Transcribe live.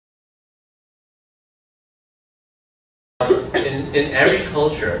In every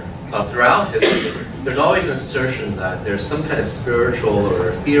culture, throughout history, there's always an assertion that there's some kind of spiritual or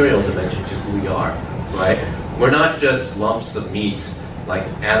ethereal dimension to who we are, right? We're not just lumps of meat like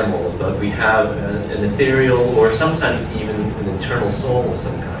animals, but we have an ethereal or sometimes even an internal soul of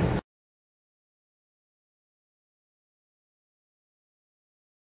some kind.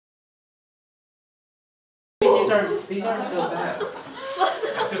 These aren't so bad.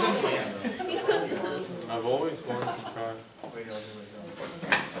 I've always wanted to try.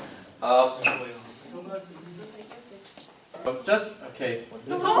 Just okay.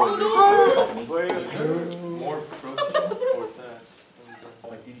 This is More protein or fat?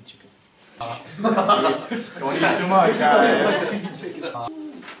 Like DD chicken. Don't eat too much, guys.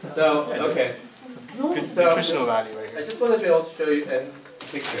 So okay. Good So, nutritional value right I here. just want to be able to show you a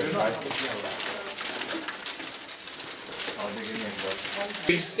picture, right?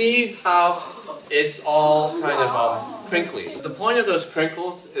 You see how it's all kind of crinkly. The point of those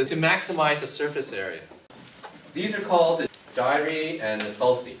crinkles is to maximize the surface area. These are called the gyri and the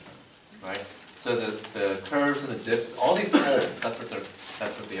sulci, right? So the curves and the dips, all these folds, that's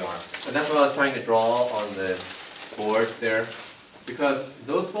what they are. And that's what I was trying to draw on the board there. Because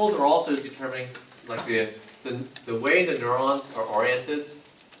those folds are also determining, like the way the neurons are oriented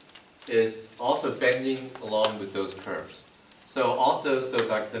is also bending along with those curves. So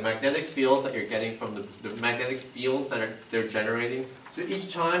like the magnetic field that you're getting from the magnetic fields that they're generating. So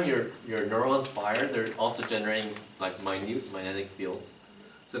each time your neurons fire, they're also generating like minute magnetic fields.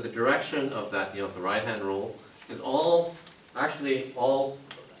 So the direction of that, the right-hand rule is all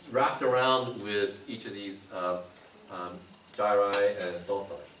wrapped around with each of these gyri and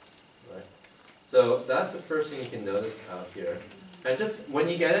sulci, right? So that's the first thing you can notice out here. And just when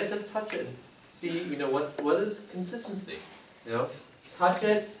you get it, just touch it and see, what is consistency. Touch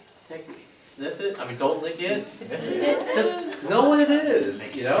it, sniff it. I mean, don't lick it. Just know what it is.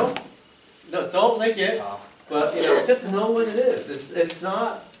 No, don't lick it, but just know what it is. It's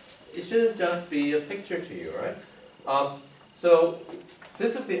not. It shouldn't just be a picture to you, right? So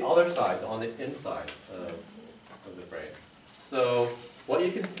this is the other side, on the inside of the brain. So what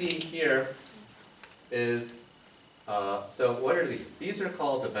you can see here is, so what are these? These are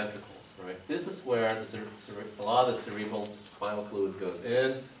called the ventricles, right? This is where a lot of the cerebral spinal fluid goes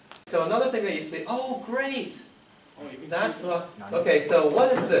in. So another thing that you see, oh great! That's what, okay, so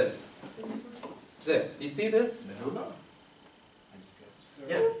what is this? This, do you see this?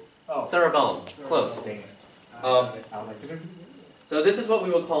 Yeah, cerebellum, close. So this is what we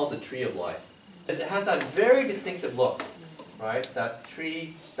would call the tree of life. It has that very distinctive look, right? That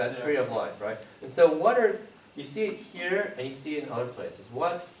tree of life, right? And so you see it here and you see it in other places.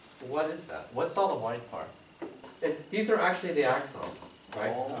 What is that? What's all the white part? These are actually the axons,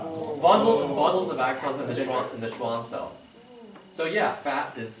 right? Bundles of axons in the Schwann cells. So yeah,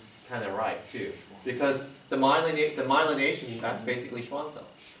 fat is kind of right too, because the myelination, that's basically Schwann cells,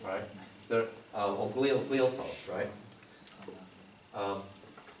 right? They're glial cells, right?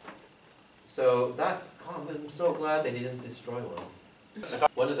 So that, I'm so glad they didn't destroy one.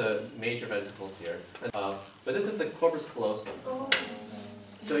 One of the major ventricles here. But this is the corpus callosum.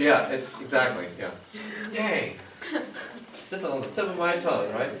 So yeah, it's exactly, yeah. Dang! Just on the tip of my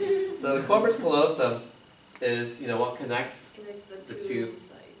tongue, right? So the corpus callosum is, what connects the two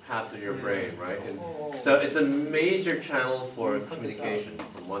halves of your brain, right? And so it's a major channel for communication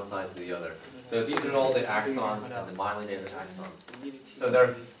from one side to the other. So these are all the axons and the myelinated axons.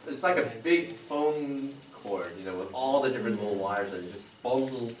 So it's like a big phone cord, with all the different little wires that are just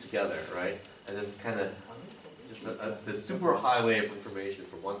bundled together, right? And then kind of just the super highway of information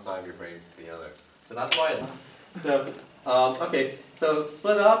from one side of your brain to the other. So that's why. Okay, so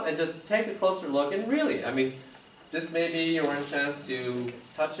split up and just take a closer look. And really, I mean, this may be your one chance to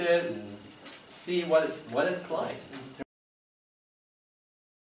touch it and see what it's like.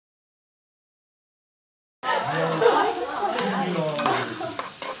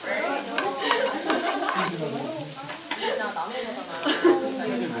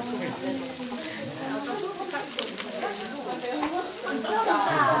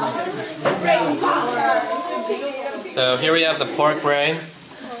 So here we have the pork brain.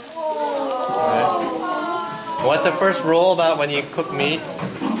 Right. What's the first rule about when you cook meat?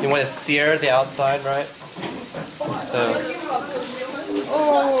 You want to sear the outside, right? So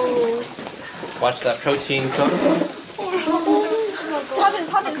watch that protein cook.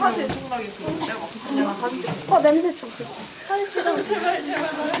 냄새 좋지. 사진 찍으면 제발.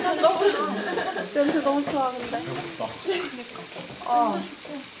 냄새 너무 좋아, 근데.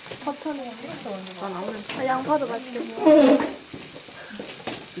 버터는 양파도 맛있게 먹어.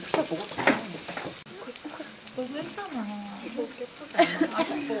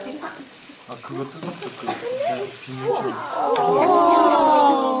 아 그거 뜯었어 그 비닐처럼.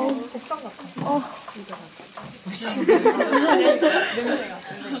 곱창 같아.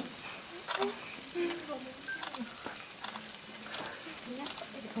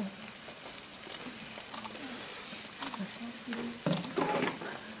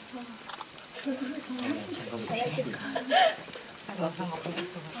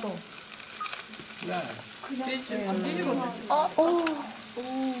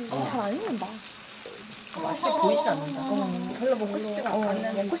 잘안 익는다. 맛있게 보이진 않는다. 별로 먹고 싶지가 않아.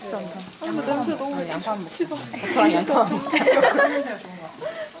 먹고 싶지 않다. 근데 냄새 너무 양파 안 먹자. 저랑 양파 안 먹자.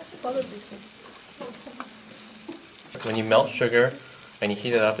 When you melt sugar and you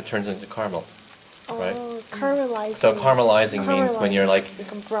heat it up, it turns into caramel. Right. Caramelizing. So caramelizing means when you're like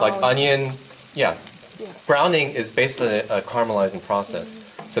brown. onion, yeah. Browning is basically a caramelizing process.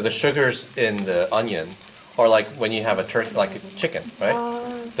 So the sugars in the onion, or like when you have a turkey, like a chicken, right?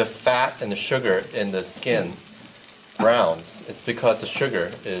 The fat and the sugar in the skin browns. It's because the sugar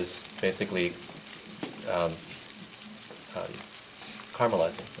is basically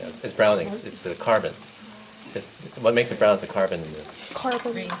caramelizing. Yeah, it's browning. It's the carbon. What makes it brown is the carbon in it.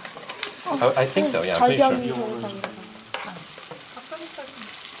 carbon. I think so. Yeah, I'm pretty 발견 sure. 현상이다.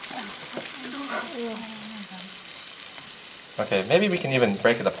 Okay, maybe we can even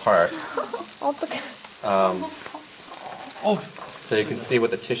break it apart. 어떻게? So you can see what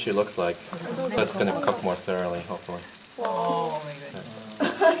the tissue looks like. So it's going to cook more thoroughly, hopefully. Oh.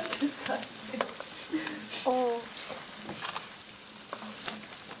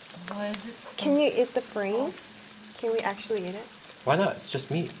 Can you eat the brain? Can we actually eat it? Why not? It's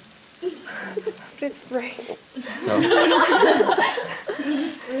just meat. But it's brain. So,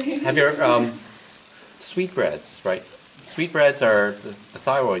 have your sweetbreads, right? Sweetbreads are the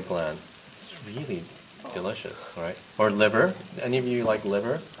thyroid gland. It's really delicious, right? Or liver. Any of you like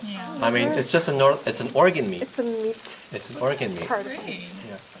liver? Yeah. I mean, it's just it's an organ meat. It's a meat It's an organ meat. part of it. Really?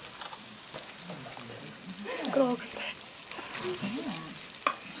 Yeah. 그거 그래.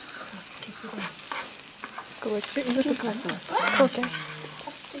 그 뭐지? 이것도 클래스. 그러게.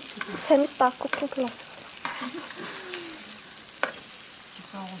 재밌다. 쿠킹 클래스.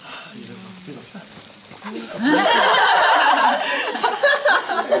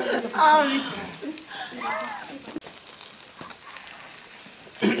 아 미치.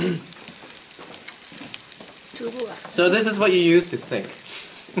 So this is what you use to think,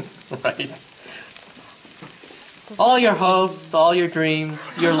 right? All your hopes, all your dreams,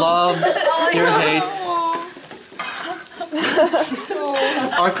 your loves, your hates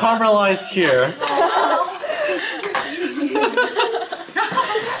are caramelized here.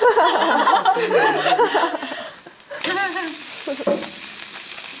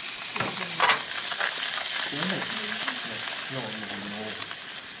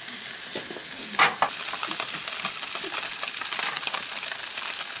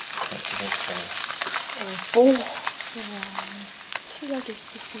 오. 실력이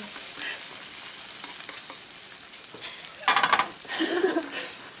있으시네.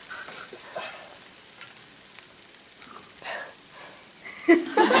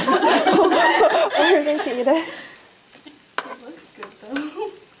 What are you going to eat it? It looks good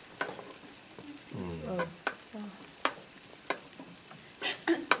though.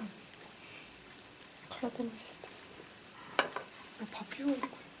 카라멜라이스드. 밥 필요해.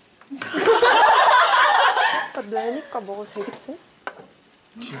 뇌니까 먹어도 되겠지?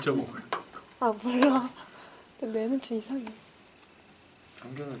 진짜 먹을 거. 아 몰라. 근데 뇌는 좀 이상해.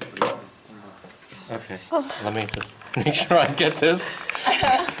 편견을 버려. Okay, let me just make sure I get this.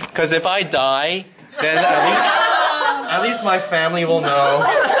 Because if I die, then at least my family will know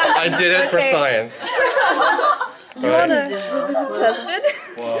I did it for science. Right? Tested?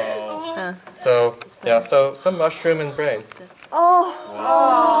 와. So, yeah, so some mushroom and brain. Oh.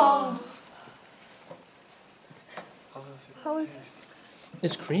 How is it?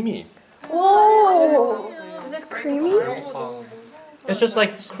 It's creamy. Whoa. Is this creamy? It's just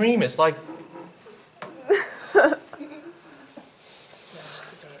like cream. It's like.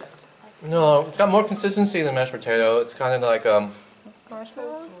 No, it's got more consistency than mashed potato. It's kind of like a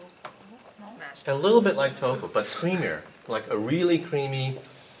little bit like tofu, but creamier. Like a really creamy,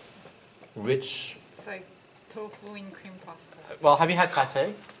 rich. It's like tofu in cream pasta. Well, have you had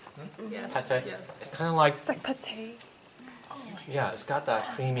pate? Yes. Pate. Yes. It's kind of like, It's like pate. yeah, it's got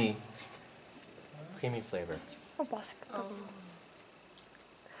that creamy flavor. 맛있겠다.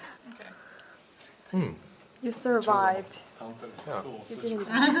 Okay. Hmm. You survived. 다음 달에 야. 또 You 없어져. didn't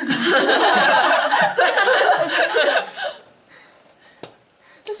die.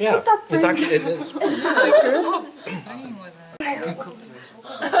 Just Yeah, put that it's thing. actually it is. Stop playing with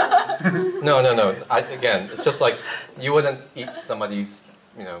it. No. Again, it's just like you wouldn't eat somebody's,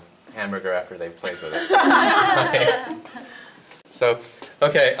 hamburger after they've played with it. Right? So,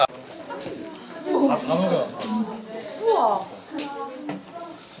 okay. 단어가 우와.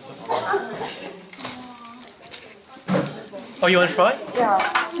 Oh, you want to try? Yeah.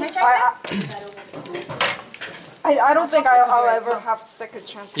 I don't think I'll ever have second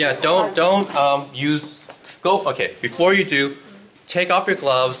chance. Yeah. Don't use. Go. Okay. Before you do, take off your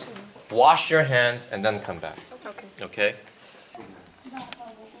gloves, wash your hands, and then come back. Okay. Okay.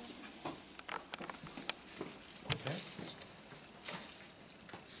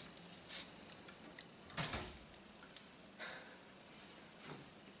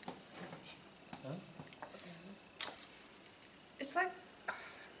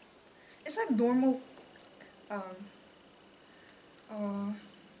 It's like normal.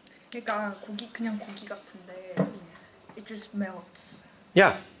 그러니까 그냥 고기 같은데 it just melts.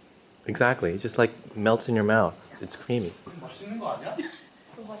 Yeah. Exactly. It just like melts in your mouth. It's creamy. 맛있는 거 아니야? It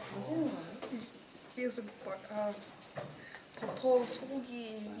feels like 버터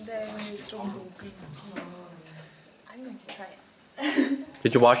소고기인데 좀 I'm going to try it.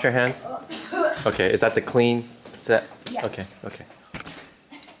 Did you wash your hands? Okay. Is that the clean set? Yes. Okay. Okay.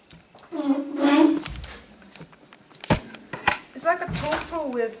 It's like a tofu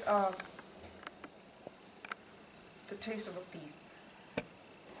with the taste of a beef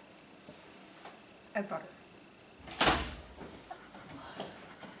and butter.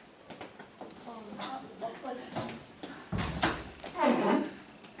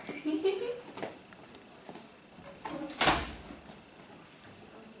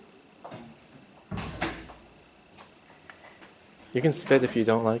 You can spit if you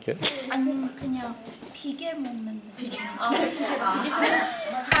don't like it. 아니면 그냥 비계 먹는 비계.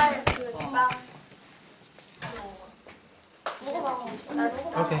 살그 막 먹어봐.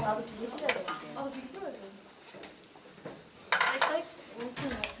 Okay. 나도 비계 싫어해. 나도 비계 싫어해. It's like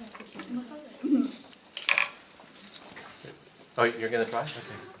무슨 Oh, you're gonna try? Okay.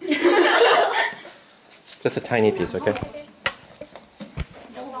 Just a tiny piece, okay?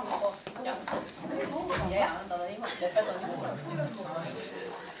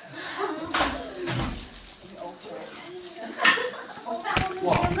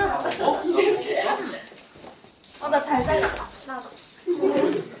 나 달달했다.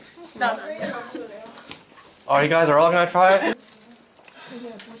 나도. Oh, you guys are all gonna try it?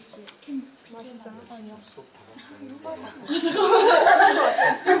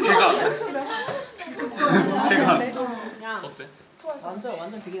 어때?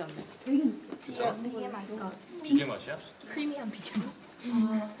 완전 비계 같네. 괜찮아? 비계 맛있어. 비계 맛이야? 크리미한 비계.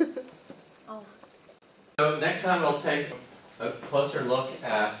 So next time we'll take a closer look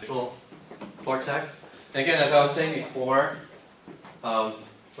at visual cortex. Again, as I was saying before, what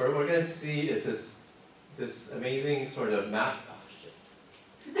we're going to see is this amazing sort of map. Oh, shit.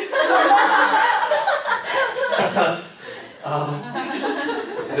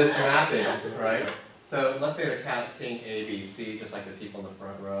 This mapping, right? So let's say the cat's seeing A, B, C, just like the people in the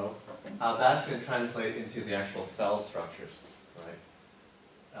front row. How that's going to translate into the actual cell structures, right?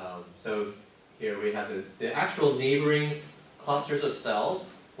 So here we have the actual neighboring clusters of cells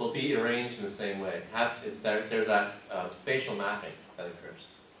will be arranged in the same way. There's that spatial mapping that occurs,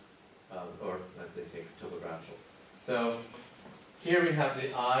 or as they say, topographical. So here we have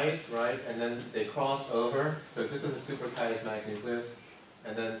the eyes, right, and then they cross over. So this is the suprachiasmatic nucleus,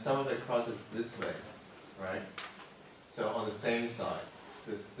 and then some of it crosses this way, right? So on the same side,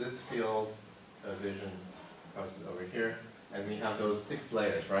 this field of vision crosses over here. And we have those 6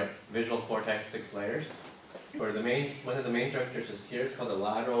 layers, right? Visual cortex, 6 layers. For one of the main structures is here. It's called the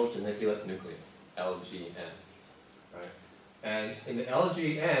lateral geniculate nucleus, LGN, right? And in the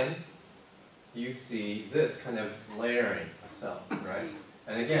LGN, you see this kind of layering of cells, right?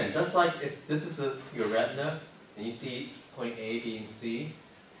 And again, just like if this is your retina, and you see point A, B, and C,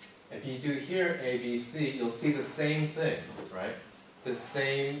 if you do here A, B, C, you'll see the same thing, right? The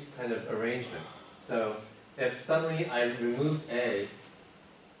same kind of arrangement. So if suddenly I remove A,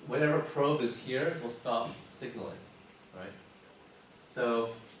 whatever probe is here will stop signaling, right?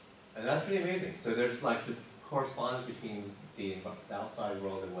 So, and that's pretty amazing. So there's like this correspondence between the outside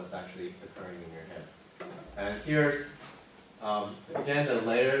world and what's actually occurring in your head. And here's, again, the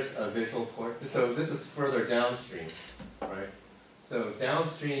layers of visual cortex. So this is further downstream, right? So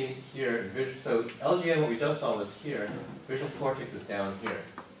downstream here, so LGN, what we just saw was here. Visual cortex is down here,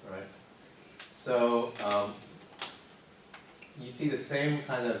 right? So you see the same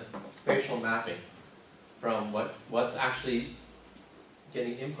kind of spatial mapping from what's actually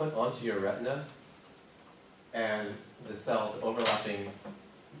getting input onto your retina and the cells overlapping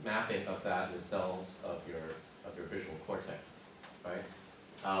mapping of that in the cells of your visual cortex, right?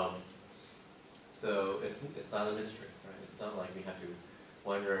 So it's not a mystery, right? It's not like we have to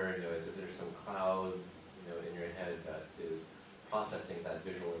wonder, is if there's some cloud, in your head that is processing that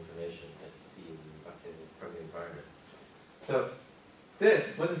visual information that you see from the environment. So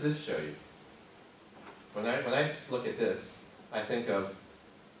what does this show you? When I look at this, I think of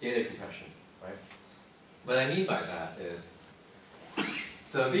data compression, right? What I mean by that is,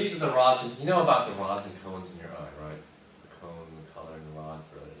 so these are the rods, and you know about the rods and cones in your eye, right? The cone, the color, and the rod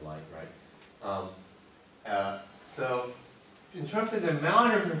for the light, right? So in terms of the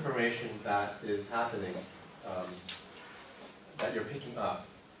amount of information that is happening, that you're picking up,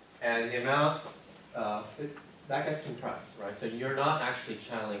 and the amount, that gets compressed, right? So you're not actually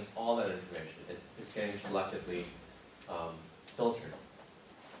channeling all that information. It's getting selectively filtered.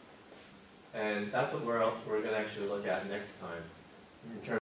 And that's what we're going to actually look at next time in terms